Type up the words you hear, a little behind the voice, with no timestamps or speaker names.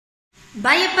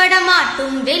பயப்பட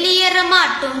மாட்டோம், வெளியேற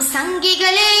மாட்டோம்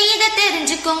சங்கிகளே, இத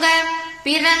தெரிஞ்சுக்கோங்க.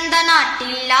 பிறந்த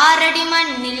நாட்டில் 6 அடி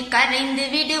மண்ணில் கரைந்து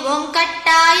விடுவோம்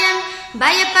கட்டாயம்.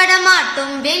 பயப்பட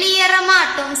மாட்டோம், வெளியேற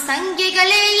மாட்டோம்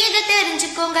சங்கிகளே, இத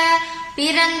தெரிஞ்சுக்கோங்க.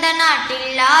 பிறந்த நாட்டில்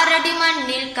 6 அடி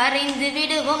மண்ணில் கரைந்து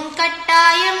விடுவோம்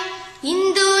கட்டாயம்.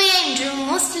 இந்து என்றும்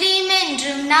முஸ்லிம்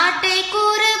என்றும் நாட்டை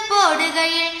கூறு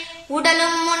போடுகையில்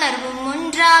உடலும் உணர்வும்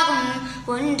ஒன்றாகும்,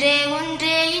 ஒன்றே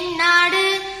ஒன்றே இந்நாடு.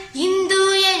 இந்து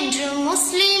என்றும்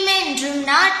முஸ்லிம் என்றும்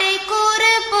நாட்டை கூறு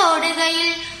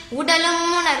போடுகையில் உடலும்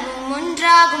உணர்வும்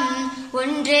ஒன்றாகும்,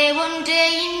 ஒன்றே ஒன்றே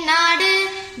இந்நாடு.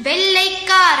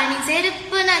 வெள்ளைக்காரனி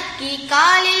செருப்பு நக்கி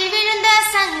காலில் விழுந்த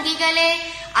சங்கிகளே,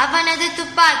 அவனது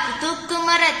துப்பாக்கி தூக்கு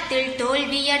மரத்தில்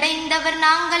தோல்வியடைந்தவர்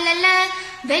நாங்கள் அல்ல.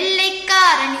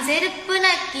 வெள்ளைக்காரனி செருப்பு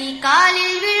நக்கி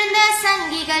காலில் விழுந்த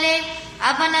சங்கிகளே,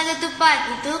 அவனது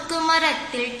துப்பாக்கி தூக்கு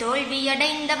மரத்தில்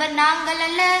தோல்வியடைந்தவர் நாங்கள்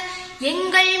அல்ல.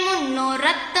 எங்கள் முன்னோர்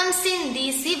ரத்தம் சிந்தி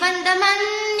சிவந்த மண்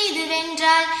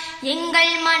இதுவென்றால்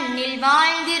எங்கள் மண்ணில்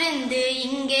வாழ்ந்திருந்து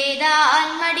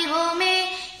இங்கேதான் மடிவோமே.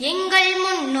 எங்கள்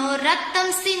முன்னோர்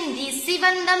ரத்தம் சிந்தி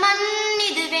சிவந்த மண்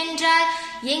இதுவென்றால்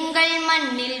எங்கள்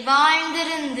மண்ணில்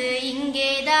வாழ்ந்திருந்து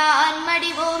இங்கேதான்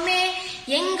மடிவோமே.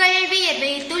 எங்கள்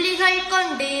வியர்வை துளிகள்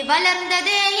கொண்டு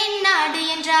வளர்ந்ததே இந்நாடு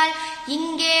என்றால்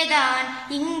இங்கேதான்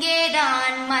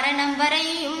இங்கேதான் மரணம்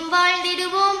வரையும்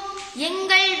வாழ்ந்திடுவோம்.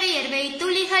 எங்கள் வியர்வை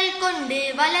துளிகள் கொண்டு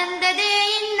வளர்ந்ததே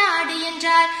இந்நாடு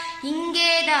என்றால்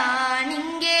இங்கேதான்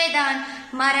இங்கேதான்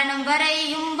மரணம்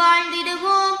வரையும்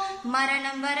வாழ்ந்திடுவோம்,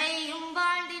 மரணம் வரையும்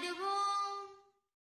வாழ்ந்திடுவோம்.